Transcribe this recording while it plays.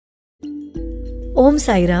Om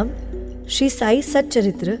Sai Ram, Shri Sai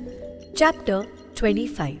Satcharitra, Chapter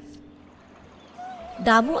 25.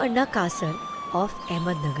 Damu Anna Kasar of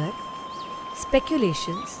Ahmednagar,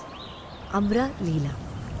 Speculations, Amra Leela.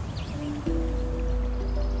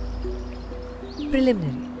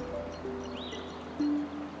 Preliminary.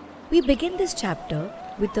 We begin this chapter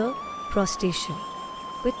with a prostration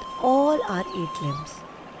with all our 8 limbs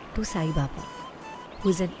to Sai Baba, who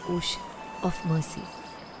is an ocean of mercy,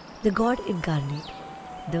 the God incarnate,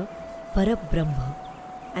 the Parabrahma,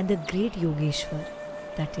 and the great Yogeshwar,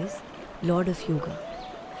 that is, Lord of Yoga.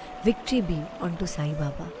 Victory be unto Sai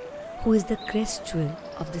Baba, who is the crest jewel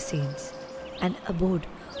of the saints and abode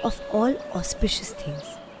of all auspicious things,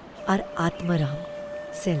 our Atmaram,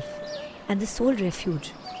 self, and the sole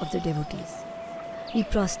refuge of the devotees. We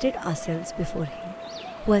prostrate ourselves before Him,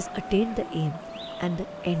 who has attained the aim and the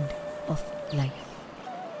end of life.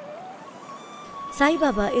 Sai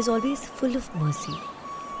Baba is always full of mercy.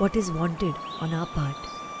 What is wanted on our part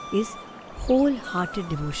is wholehearted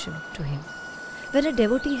devotion to Him. When a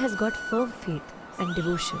devotee has got firm faith and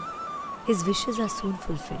devotion, his wishes are soon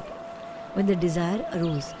fulfilled. When the desire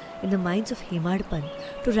arose in the minds of Hemad Pant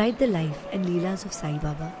to write the life and Leelas of Sai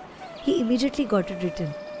Baba, he immediately got it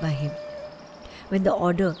written by him. When the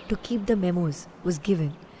order to keep the memos was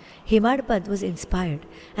given, Hemad Pant was inspired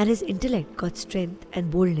and his intellect got strength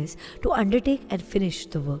and boldness to undertake and finish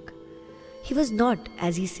the work. He was not,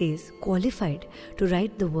 as he says, qualified to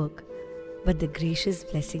write the work, but the gracious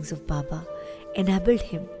blessings of Baba enabled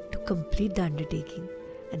him to complete the undertaking,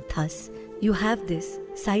 and thus you have this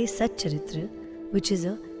Sai Satcharitra, which is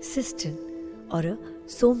a cistern or a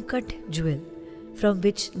Somkat jewel from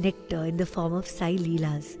which nectar in the form of Sai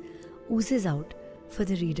Leelas oozes out for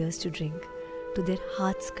the readers to drink to their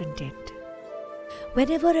heart's content.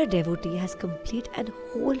 Whenever a devotee has complete and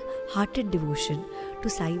wholehearted devotion to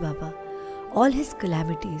Sai Baba, all his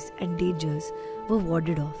calamities and dangers were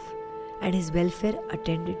warded off and his welfare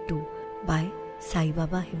attended to by Sai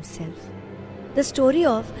Baba himself. The story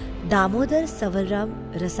of Damodar Savalram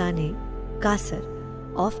Rasane Kasar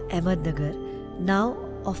of Ahmednagar, now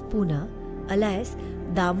of Pune, alias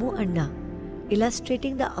Damu Anna,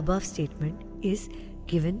 illustrating the above statement, is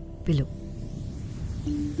given below.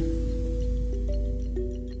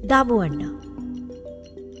 Damu Anna.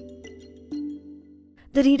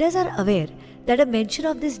 The readers are aware that a mention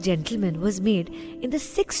of this gentleman was made in the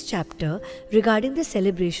 6th chapter regarding the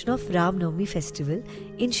celebration of Ram Navami festival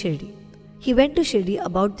in Shirdi. He went to Shirdi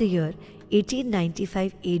about the year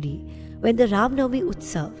 1895 AD when the Ram Navami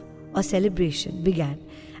Utsav or celebration began,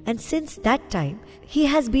 and since that time he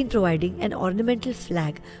has been providing an ornamental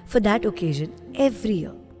flag for that occasion every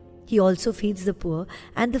year. He also feeds the poor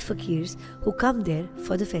and the fakirs who come there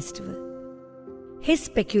for the festival. His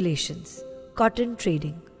speculations. Cotton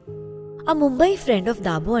trading. A Mumbai friend of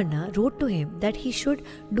Damu Anna wrote to him that he should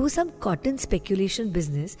do some cotton speculation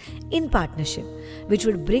business in partnership, which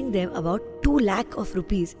would bring them about 2 lakh of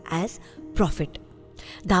rupees as profit.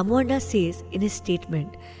 Damu Anna says in his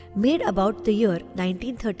statement made about the year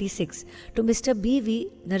 1936 to Mr. B.V.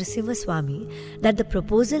 Narasimhaswamy that the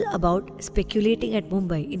proposal about speculating at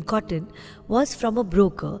Mumbai in cotton was from a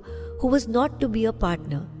broker who was not to be a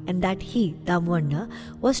partner, and that he, Damu Anna,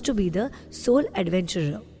 was to be the sole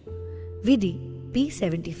adventurer. Vidhi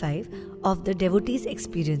P75 of the Devotee's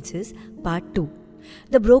Experiences, Part 2.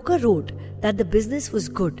 The broker wrote that the business was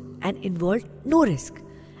good and involved no risk,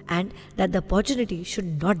 and that the opportunity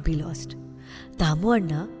should not be lost. Damu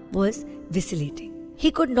Anna was vacillating. He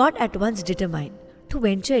could not at once determine to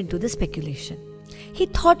venture into the speculation. He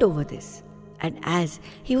thought over this, and as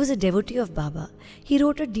he was a devotee of Baba, he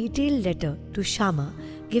wrote a detailed letter to Shama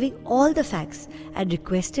giving all the facts and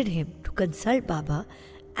requested him to consult Baba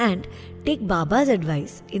and take Baba's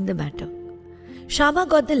advice in the matter. Shama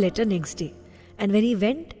got the letter next day, and when he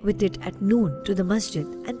went with it at noon to the masjid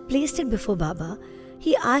and placed it before Baba,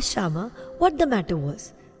 he asked Shama what the matter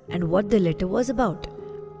was and what the letter was about.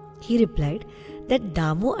 He replied that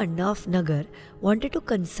Damu Anna of Nagar wanted to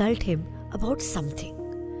consult him about something.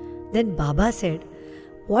 Then Baba said,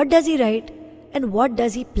 "What does he write and what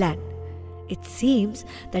does he plan? It seems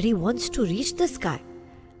that he wants to reach the sky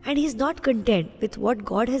and he is not content with what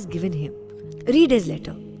God has given him. Read his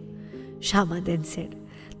letter." Shama then said,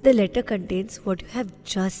 "The letter contains what you have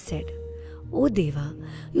just said. O Deva,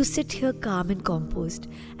 you sit here calm and composed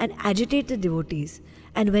and agitate the devotees,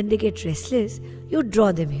 and when they get restless, you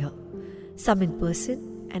draw them here, some in person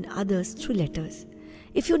and others through letters.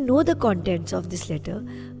 If you know the contents of this letter,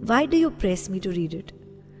 why do you press me to read it?"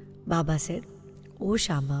 Baba said, "O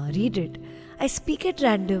Shama, read it. I speak at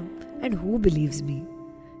random, and who believes me?"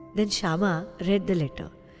 Then Shama read the letter,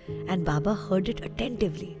 and Baba heard it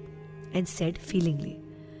attentively and said feelingly,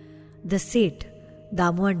 "The Seth,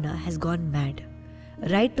 Damu Anna, has gone mad.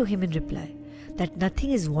 Write to him in reply that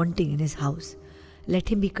nothing is wanting in his house. Let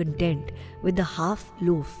him be content with the half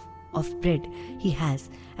loaf of bread he has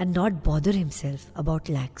and not bother himself about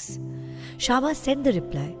lakhs." Shama sent the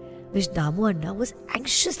reply which Damu Anna was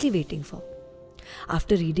anxiously waiting for.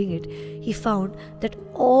 After reading it, he found that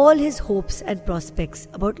all his hopes and prospects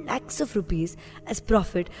about lakhs of rupees as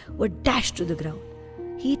profit were dashed to the ground.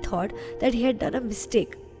 He thought that he had done a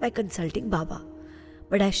mistake by consulting Baba.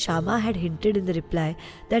 But as Shama had hinted in the reply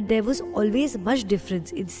that there was always much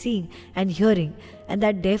difference in seeing and hearing, and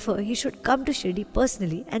that therefore he should come to Shirdi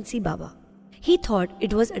personally and see Baba, he thought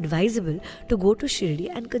it was advisable to go to Shirdi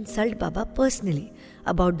and consult Baba personally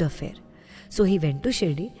about the affair. So he went to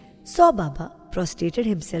Shirdi, saw Baba, prostrated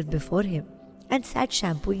himself before him, and sat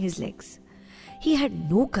shampooing his legs. He had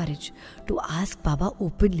no courage to ask Baba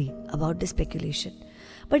openly about the speculation,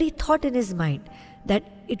 but he thought in his mind that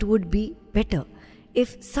it would be better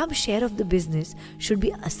if some share of the business should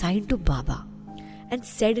be assigned to Baba, and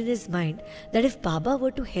said in his mind that if Baba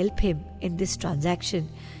were to help him in this transaction,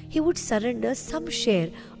 he would surrender some share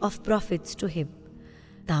of profits to him.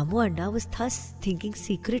 Damu Anna was thus thinking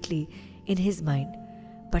secretly in his mind,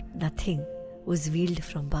 but nothing was veiled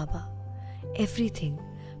from Baba. Everything,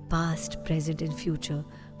 past, present and future,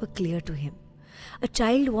 were clear to him. A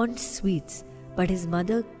child wants sweets, but his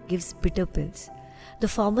mother gives bitter pills. The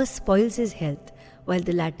former spoils his health, while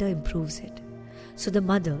the latter improves it. So the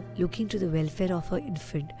mother, looking to the welfare of her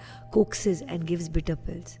infant, coaxes and gives bitter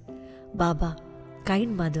pills. Baba,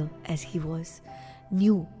 kind mother as he was,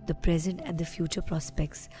 knew the present and the future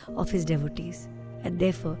prospects of his devotees, and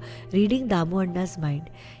therefore, reading Damu Anna's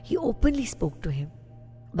mind, he openly spoke to him.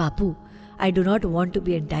 "Bapu, I do not want to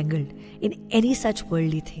be entangled in any such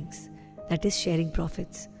worldly things, that is sharing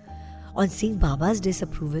profits." On seeing Baba's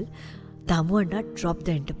disapproval, Damu Anna dropped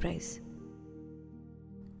the enterprise.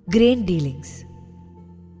 Grain dealings.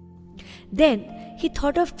 Then he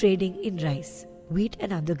thought of trading in rice, wheat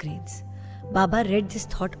and other grains. Baba read this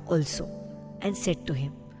thought also and said to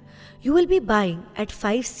him, "You will be buying at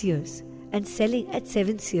 5 seers and selling at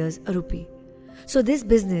 7 seers a rupee." So this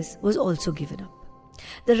business was also given up.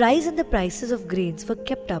 The rise in the prices of grains were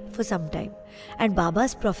kept up for some time, and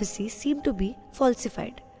Baba's prophecy seemed to be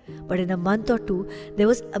falsified. But in a month or two, there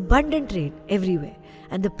was abundant rain everywhere,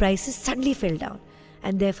 and the prices suddenly fell down,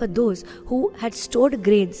 and therefore those who had stored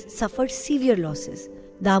grains suffered severe losses.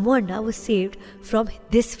 Damu Anna was saved from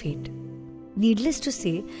this fate. Needless to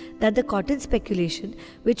say that the cotton speculation,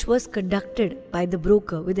 which was conducted by the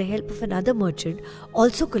broker with the help of another merchant,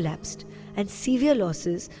 also collapsed, and severe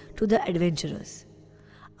losses to the adventurers.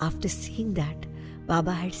 After seeing that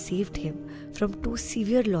Baba had saved him from 2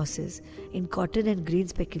 severe losses in cotton and grain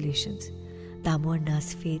speculations, Damu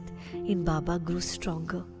Anna's faith in Baba grew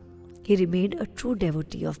stronger. He remained a true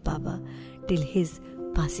devotee of Baba till his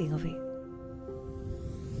passing away.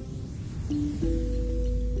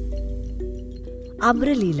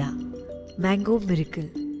 Amra Leela, Mango Miracle.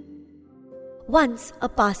 Once, a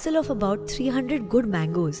parcel of about 300 good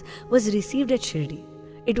mangoes was received at Shirdi.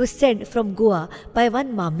 It was sent from Goa by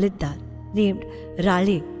one Mamlatdar named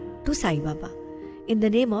Rale to Sai Baba in the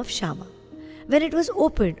name of Shama. When it was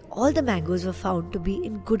opened, all the mangoes were found to be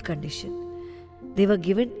in good condition. They were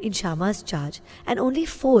given in Shama's charge, and only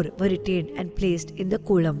 4 were retained and placed in the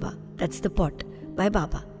kolamba, that's the pot, by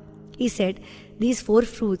Baba. He said, "These 4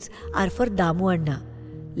 fruits are for Damu Anna.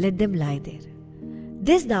 Let them lie there."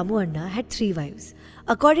 This Damu Anna had 3 wives.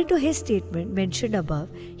 According to his statement mentioned above,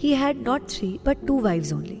 he had not 3 but 2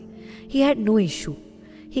 wives only. He had no issue.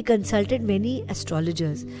 He consulted many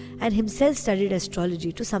astrologers and himself studied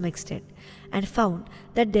astrology to some extent, and found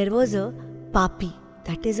that there was a Papi,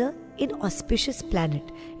 that is a inauspicious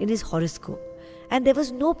planet, in his horoscope, and there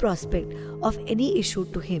was no prospect of any issue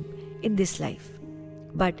to him in this life.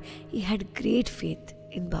 But he had great faith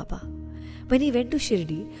in Baba. When he went to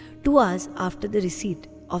Shirdi 2 hours after the receipt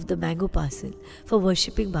of the mango parcel for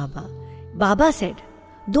worshipping Baba, Baba said,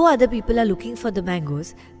 "Though other people are looking for the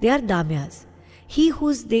mangoes, they are damyas. He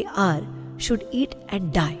whose they are should eat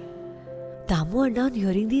and die." Damu Anna, on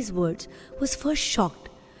hearing these words, was first shocked,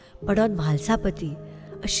 but on Mahalsapati,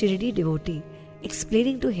 a Shirdi devotee,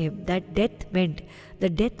 explaining to him that death meant the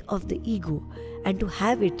death of the ego, and to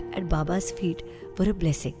have it at Baba's feet were a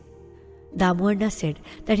blessing. Damu Anna said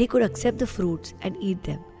that he could accept the fruits and eat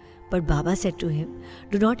them, but Baba said to him,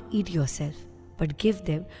 "Do not eat yourself, but give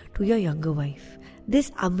them to your younger wife."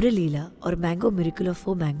 This Amra Leela, or mango miracle of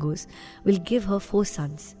 4 mangoes, will give her 4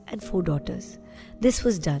 sons and 4 daughters. This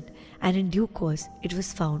was done, and in due course it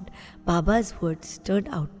was found Baba's words turned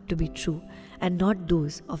out to be true and not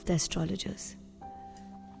those of the astrologers.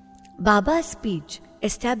 Baba's speech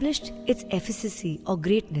established its efficacy or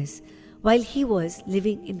greatness while he was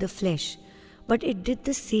living in the flesh, but it did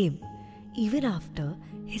the same even after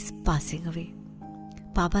his passing away.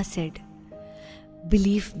 Baba said,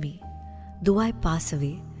 "Believe me, though I pass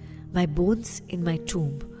away, my bones in my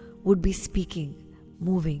tomb would be speaking,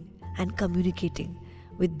 moving, and communicating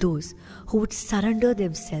with those who would surrender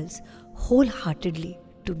themselves wholeheartedly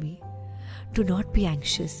to me. Do not be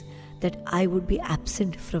anxious that I would be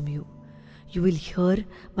absent from you. You will hear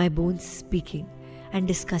my bones speaking and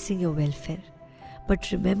discussing your welfare.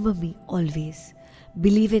 But remember me always.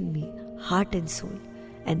 Believe in me, heart and soul,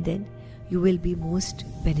 and then you will be most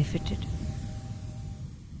benefited."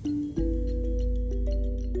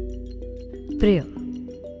 Prayer.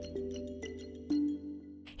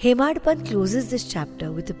 Hemadpant closes this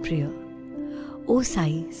chapter with a prayer. O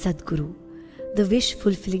Sai Sadguru, the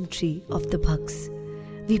wish-fulfilling tree of the Bhaks,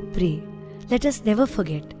 we pray, let us never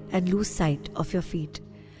forget and lose sight of your feet.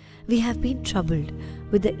 We have been troubled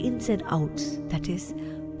with the ins and outs, that is,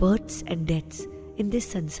 births and deaths in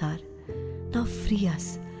this sansar. Now free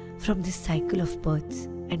us from this cycle of births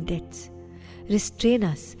and deaths. Restrain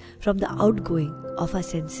us from the outgoing of our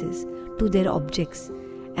senses to their objects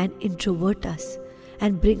and introvert us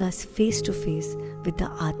and bring us face to face with the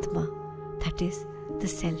Atma, that is, the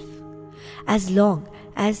Self. As long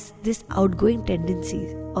as this outgoing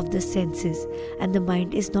tendency of the senses and the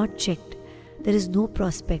mind is not checked, there is no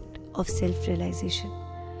prospect of self-realization.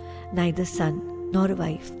 Neither son, nor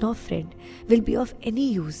wife, nor friend will be of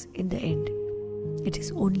any use in the end. It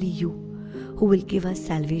is only you who will give us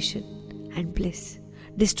salvation and bliss.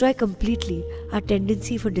 Destroy completely our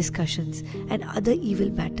tendency for discussions and other evil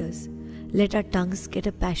matters. Let our tongues get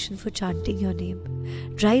a passion for chanting your name.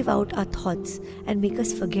 Drive out our thoughts and make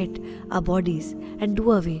us forget our bodies and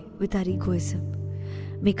do away with our egoism.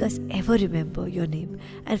 Make us ever remember your name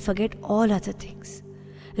and forget all other things.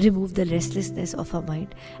 Remove the restlessness of our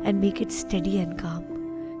mind and make it steady and calm.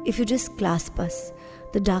 If you just clasp us,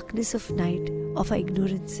 the darkness of night of our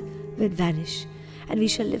ignorance will vanish and we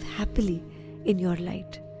shall live happily in your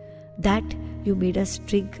light. That you made us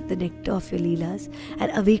drink the nectar of your Leelas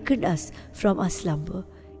and awakened us from our slumber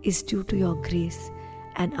is due to your grace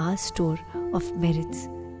and our store of merits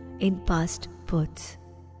in past births.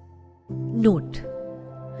 Note: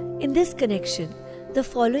 in this connection, the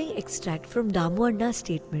following extract from Damu Anna's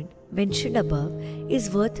statement mentioned above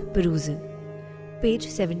is worth perusal. Page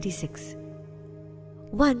 76.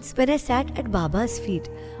 Once, when I sat at Baba's feet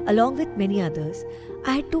along with many others,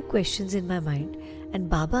 I had two questions in my mind and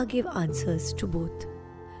Baba gave answers to both.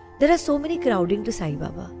 There are so many crowding to Sai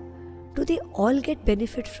Baba. Do they all get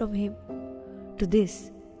benefit from him? To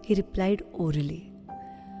this, he replied orally.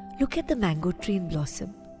 Look at the mango tree in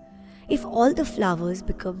blossom. If all the flowers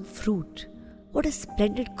become fruit, what a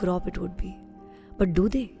splendid crop it would be. But do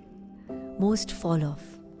they? Most fall off,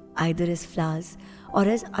 either as flowers or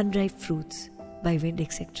as unripe fruits, by wind,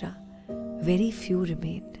 etc. Very few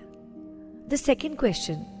remained. The second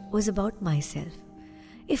question was about myself.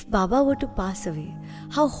 If Baba were to pass away,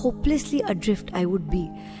 how hopelessly adrift I would be,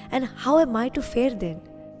 and how am I to fare then?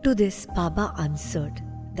 To this, Baba answered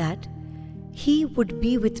that he would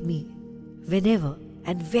be with me whenever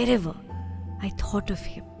and wherever I thought of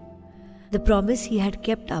him. The promise he had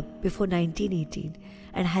kept up before 1918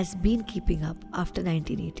 and has been keeping up after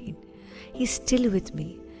 1918. He's still with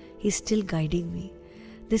me. He's still guiding me.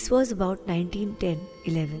 This was about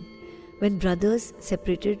 1910-11 when brothers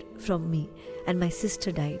separated from me and my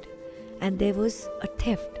sister died, and there was a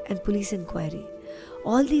theft and police inquiry.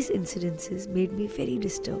 All these incidences made me very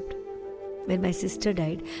disturbed. When my sister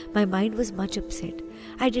died, my mind was much upset.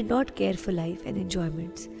 I did not care for life and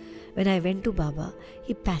enjoyments. When I went to Baba,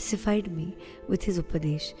 he pacified me with his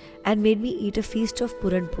Upadesh and made me eat a feast of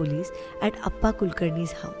Puran Polis at Appa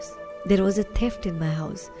Kulkarni's house. There was a theft in my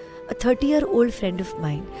house. A 30-year-old friend of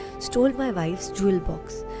mine stole my wife's jewel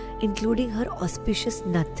box, including her auspicious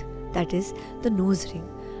nath, that is, the nose ring.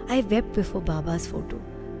 I wept before Baba's photo.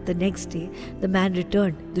 The next day, the man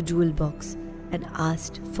returned the jewel box and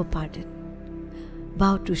asked for pardon.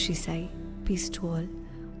 Bow to Shri Sai. Peace to all.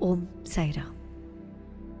 Om Sai Ram.